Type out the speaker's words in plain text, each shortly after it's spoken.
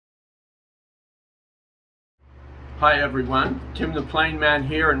Hi everyone, Tim the Plane Man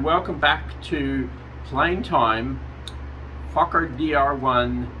here, and welcome back to Plane Time Fokker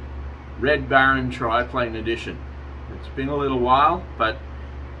DR1 Red Baron Triplane Edition. It's been a little while, but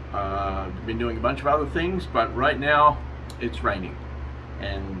I've been doing a bunch of other things, but right now it's raining.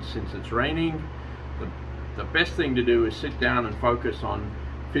 And since it's raining, the best thing to do is sit down and focus on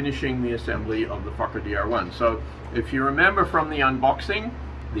finishing the assembly of the Fokker DR1. So if you remember from the unboxing,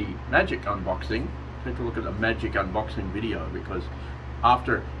 the magic unboxing, take a look at the magic unboxing video, because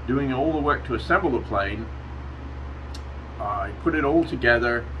after doing all the work to assemble the plane, I put it all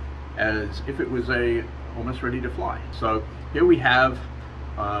together as if it was almost ready to fly. So here we have,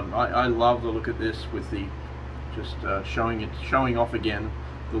 I love the look at this with the just showing off again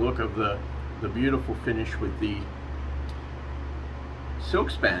the look of the beautiful finish with the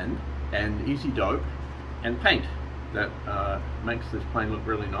silk span and easy dope and paint that makes this plane look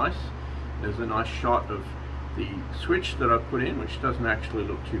really nice. There's a nice shot of the switch that I've put in, which doesn't actually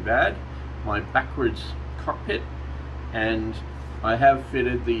look too bad, my backwards cockpit, and I have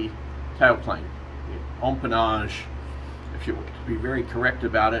fitted the tailplane, the empennage, if you want to be very correct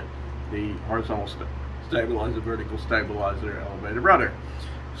about it, the horizontal stabilizer, vertical stabilizer, elevated rudder.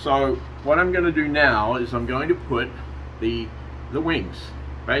 So what I'm going to do now is I'm going to put the wings.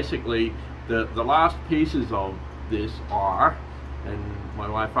 Basically, the last pieces of this are, and my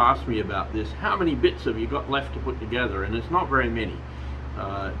wife asked me about this, how many bits have you got left to put together? And it's not very many.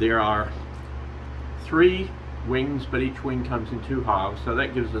 There are 3 wings, but each wing comes in 2 halves, so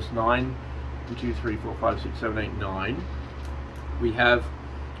that gives us 9. 1, 2, 3, 4, 5, 6, 7, 8, 9. We have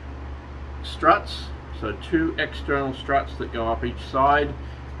struts, so 2 external struts that go up each side,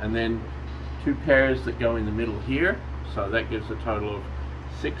 and then 2 pairs that go in the middle here, so that gives a total of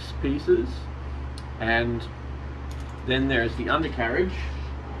 6 pieces. And then there's the undercarriage,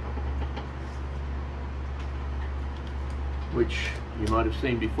 which you might have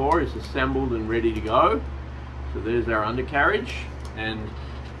seen before is assembled and ready to go. So there's our undercarriage, and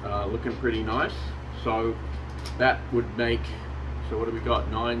looking pretty nice. So that would make, so what have we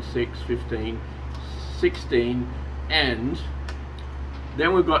got, 9, 6, 15, 16, and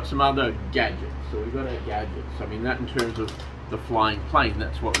then we've got some other gadgets. So we've got our gadgets. I mean, that in terms of the flying plane,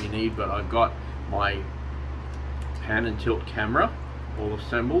 that's what we need, but I've got my pan and tilt camera all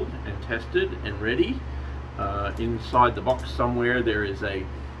assembled and tested and ready. Inside the box somewhere there is a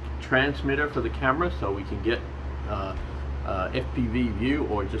transmitter for the camera, so we can get FPV view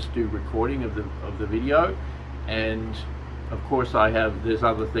or just do recording of the video. And of course there's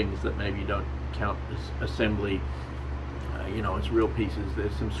other things that maybe don't count as assembly. You know, it's real pieces.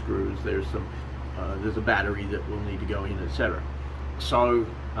 There's some screws, there's a battery that will need to go in, etc. So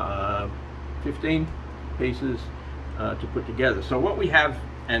 15 pieces to put together. So what we have,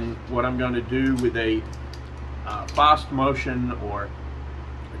 and what I'm going to do with a fast motion or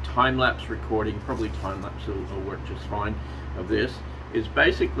a time-lapse recording, probably time-lapse will work just fine, of this, is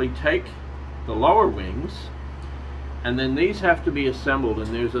basically take the lower wings, and then these have to be assembled,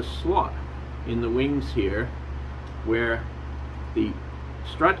 and there's a slot in the wings here where the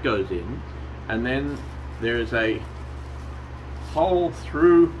strut goes in, and then there's a hole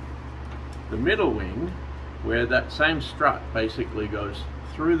through the middle wing where that same strut basically goes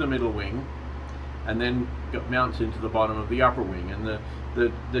through the middle wing and then mounts into the bottom of the upper wing. And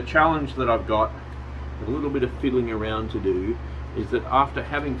the challenge that I've got, a little bit of fiddling around to do, is that after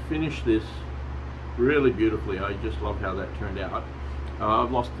having finished this really beautifully, I just love how that turned out,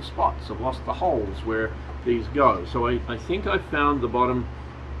 I've lost the spots, I've lost the holes where these go. So I think I found the bottom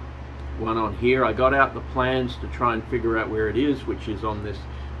one on here. I got out the plans to try and figure out where it is, which is on this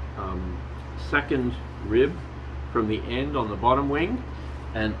second rib from the end on the bottom wing,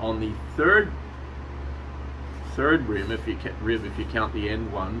 and on the third rib, if you count the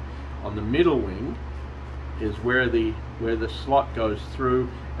end one, on the middle wing is where the slot goes through,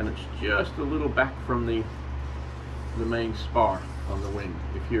 and it's just a little back from the main spar on the wing.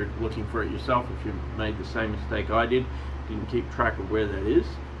 If you're looking for it yourself, if you made the same mistake I did, didn't keep track of where that is,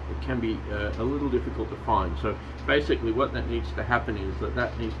 it can be a little difficult to find. So basically what that needs to happen is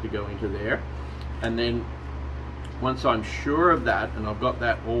that needs to go into there, and then once I'm sure of that and I've got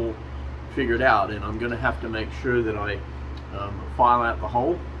that all figured out, and I'm going to have to make sure that I file out the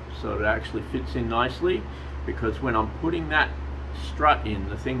hole so it actually fits in nicely, because when I'm putting that strut in,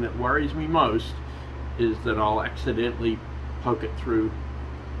 the thing that worries me most is that I'll accidentally poke it through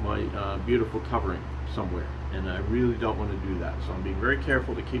my beautiful covering somewhere, and I really don't want to do that. So I'm being very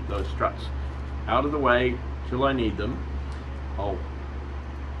careful to keep those struts out of the way till I need them. I'll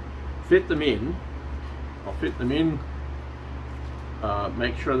fit them in,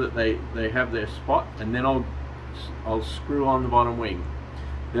 make sure that they have their spot, and then I'll I'll screw on the bottom wing.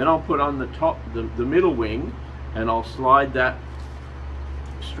 Then I'll put on the middle wing, and I'll slide that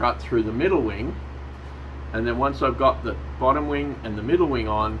strut through the middle wing. And then once I've got the bottom wing and the middle wing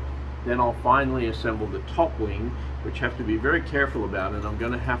on, then I'll finally assemble the top wing, which I have to be very careful about, and I'm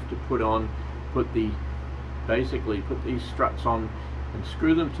going to have to basically put these struts on and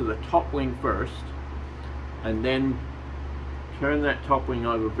screw them to the top wing first, and then turn that top wing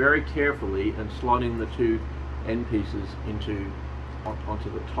over very carefully and slot in the two end pieces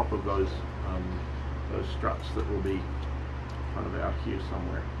onto the top of those struts that will be kind of out here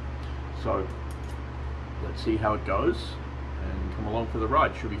somewhere. So let's see how it goes, and come along for the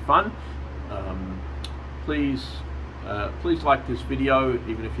ride. Should be fun. Please like this video,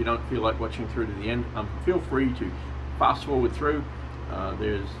 even if you don't feel like watching through to the end. Feel free to fast forward through.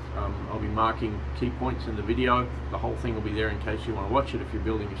 I'll be marking key points in the video. The whole thing will be there in case you want to watch it if you're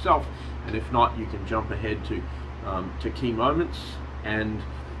building yourself, and if not, you can jump ahead to key moments. And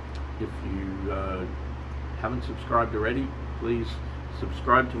if you haven't subscribed already, please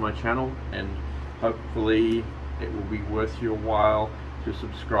subscribe to my channel, and hopefully it will be worth your while to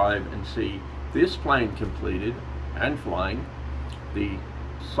subscribe and see this plane completed and flying. The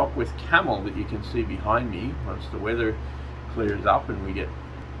Sopwith Camel that you can see behind me, once the weather clears up and we get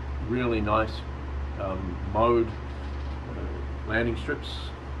really nice mode landing strips,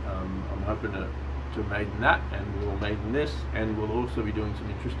 I'm hoping to maiden that, and we'll maiden this, and we'll also be doing some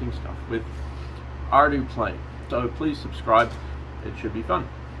interesting stuff with Ardu plane. So please subscribe, it should be fun.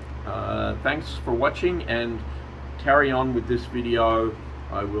 Thanks for watching, and carry on with this video.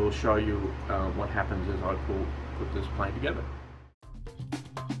 I will show you what happens as I put this plane together.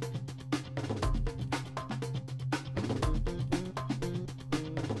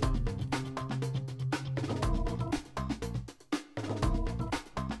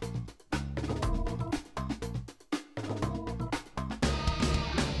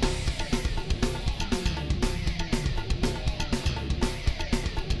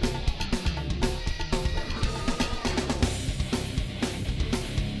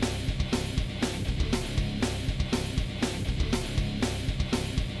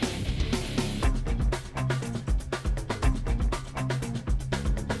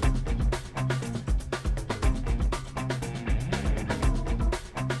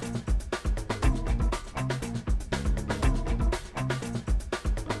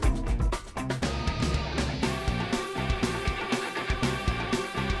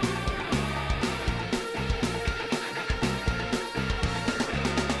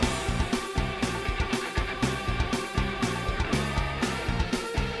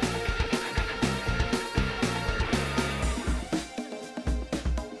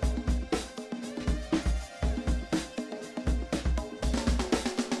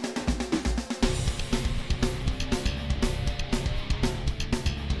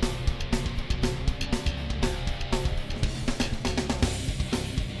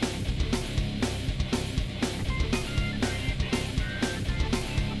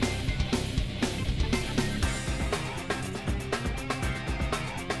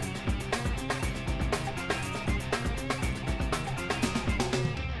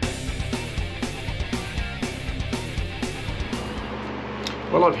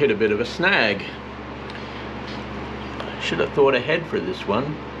 Well, I've hit a bit of a snag. Should have thought ahead for this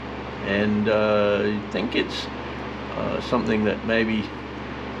one, and I think it's something that maybe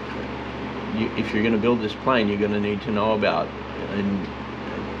if you're going to build this plane, you're going to need to know about, and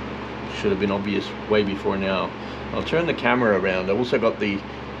should have been obvious way before now. I'll turn the camera around. I've also got the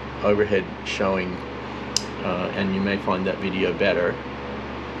overhead showing, and you may find that video better,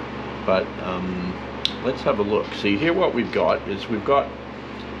 but let's have a look. See here, what we've got is we've got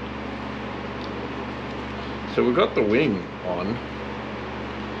the wing on,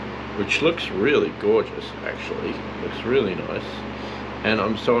 which looks really gorgeous. Actually looks really nice, and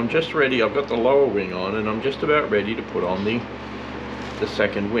I'm just ready. I've got the lower wing on, and I'm just about ready to put on the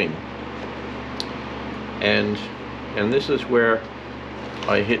second wing, and this is where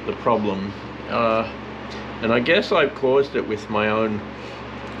I hit the problem, and I guess I've caused it with my own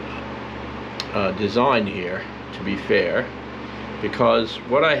design here, to be fair, because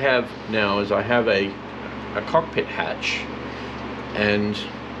what I have now is I have a cockpit hatch, and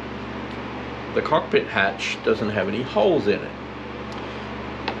the cockpit hatch doesn't have any holes in it,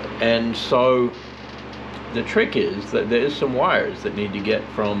 and so the trick is that there's some wires that need to get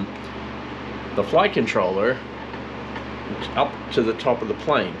from the flight controller up to the top of the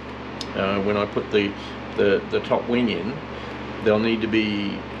plane. When I put the top wing in, there'll need to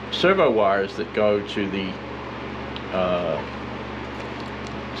be servo wires that go to the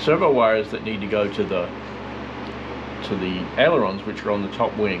to the ailerons, which are on the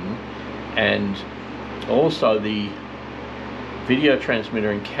top wing, and also the video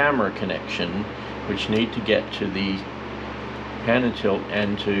transmitter and camera connection, which need to get to the pan and tilt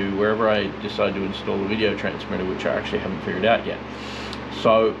and to wherever I decide to install the video transmitter, which I actually haven't figured out yet.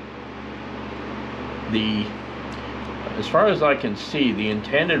 So as far as I can see, the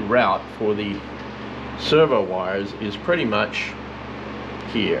intended route for the servo wires is pretty much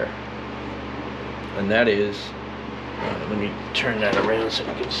here, and that is let me turn that around so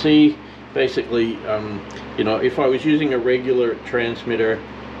you can see. Basically, you know, if I was using a regular transmitter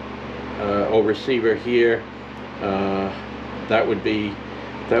or receiver here, that would be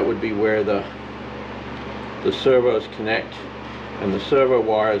where the servos connect, and the servo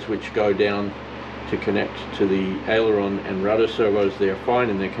wires which go down to connect to the aileron and rudder servos, they're fine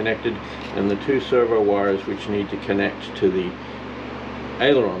and they're connected, and the two servo wires which need to connect to the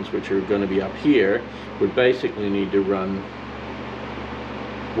ailerons, which are going to be up here, would basically need to run,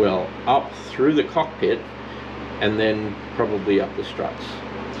 well, up through the cockpit and then probably up the struts.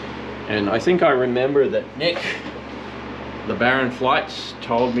 And I think I remember that Nick, the Baron Flights,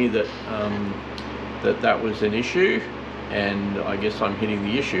 told me that that was an issue, and I guess I'm hitting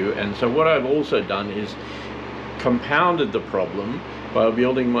the issue. And so what I've also done is compounded the problem by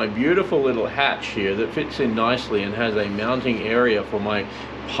building my beautiful little hatch here that fits in nicely and has a mounting area for my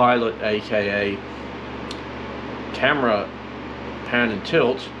pilot, aka camera pan and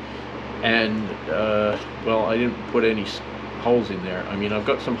tilt. And well, I didn't put any holes in there. I mean, I've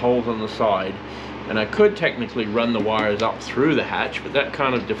got some holes on the side, and I could technically run the wires up through the hatch, but that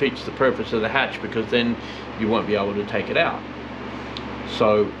kind of defeats the purpose of the hatch, because then you won't be able to take it out.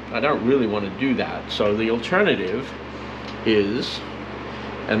 So I don't really want to do that. So the alternative is,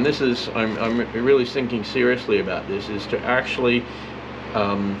 and this is, I'm really thinking seriously about this, is to actually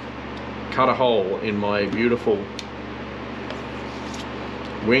cut a hole in my beautiful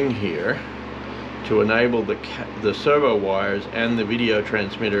wing here to enable the servo wires and the video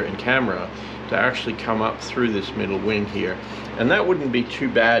transmitter and camera to actually come up through this middle wing here. And that wouldn't be too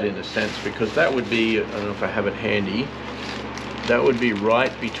bad in a sense, because that would be, I don't know if I have it handy, that would be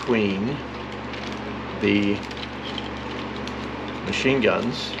right between the machine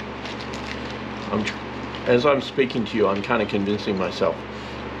guns. As I'm speaking to you, I'm kind of convincing myself.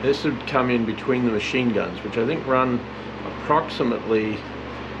 This would come in between the machine guns, which I think run approximately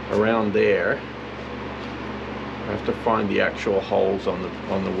around there. I have to find the actual holes on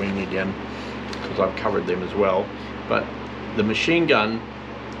the wing again, because I've covered them as well. But the machine gun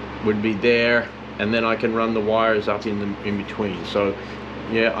would be there, and then I can run the wires up in between. So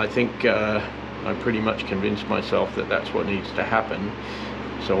yeah, I think I pretty much convinced myself that that's what needs to happen.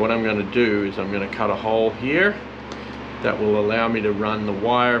 So what I'm going to do is I'm going to cut a hole here that will allow me to run the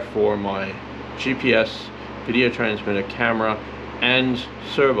wire for my GPS, video transmitter, camera and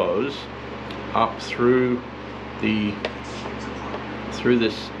servos up through this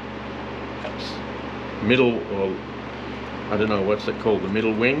middle, or I don't know what's it called, the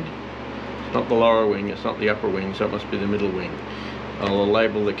middle wing. It's not the lower wing, it's not the upper wing, so it must be the middle wing. I'll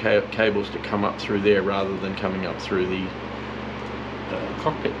enable the cables to come up through there rather than coming up through the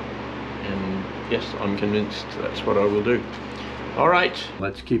cockpit. And yes, I'm convinced that's what I will do. All right,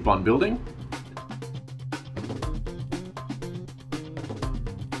 let's keep on building.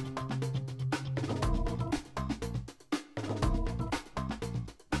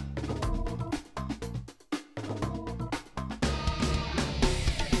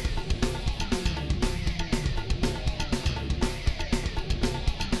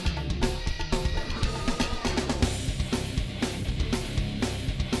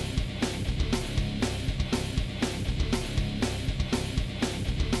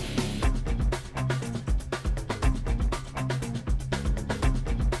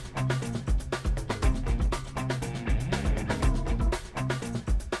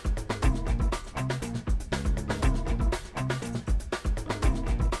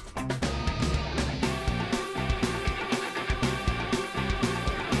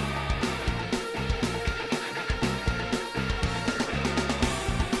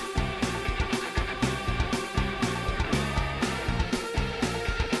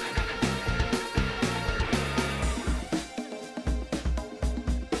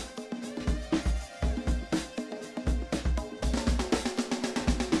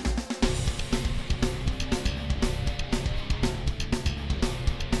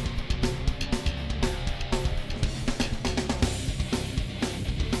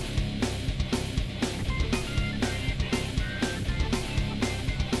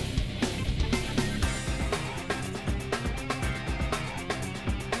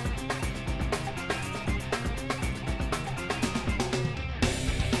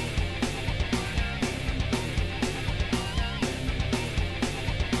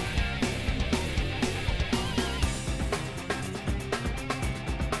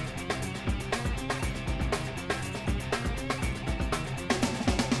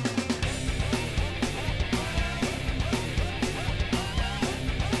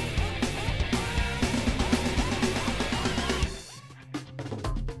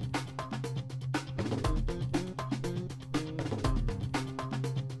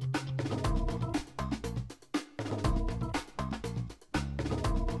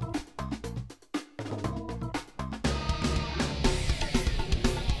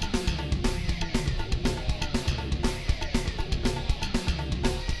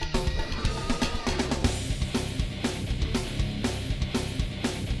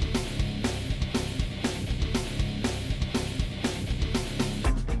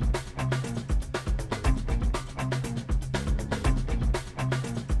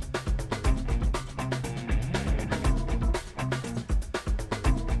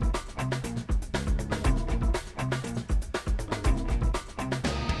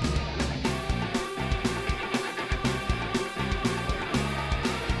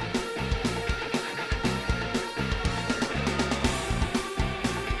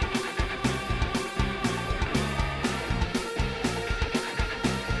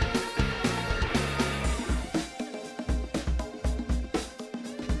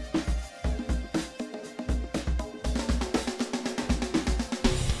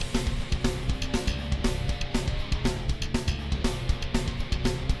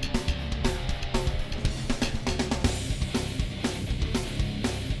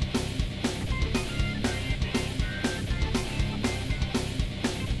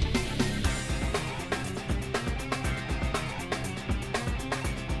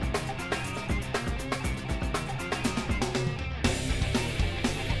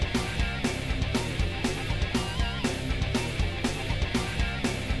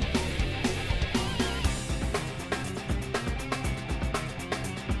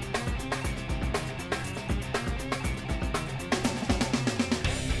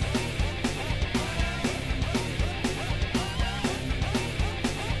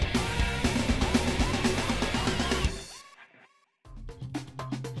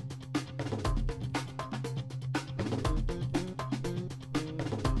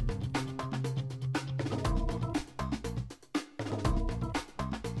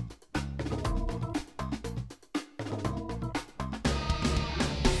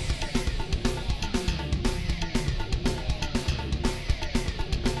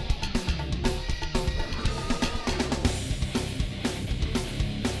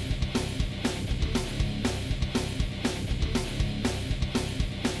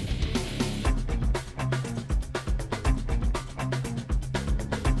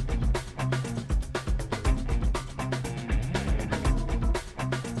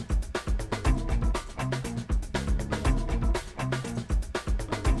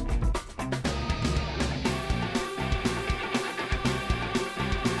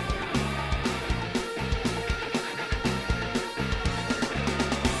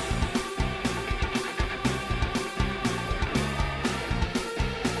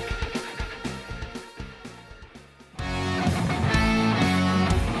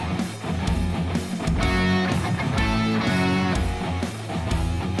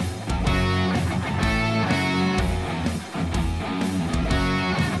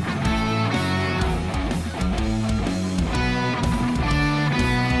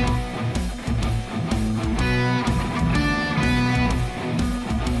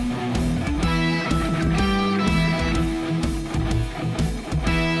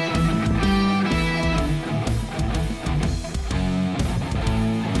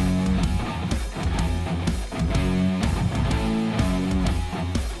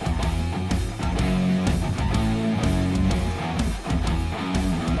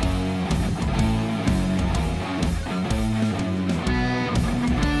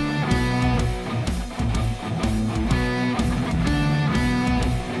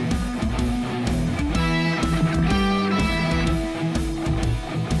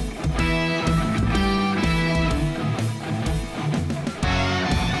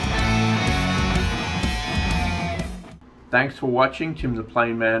 Thanks for watching. Tim the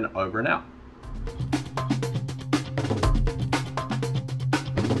Plane Man, over and out.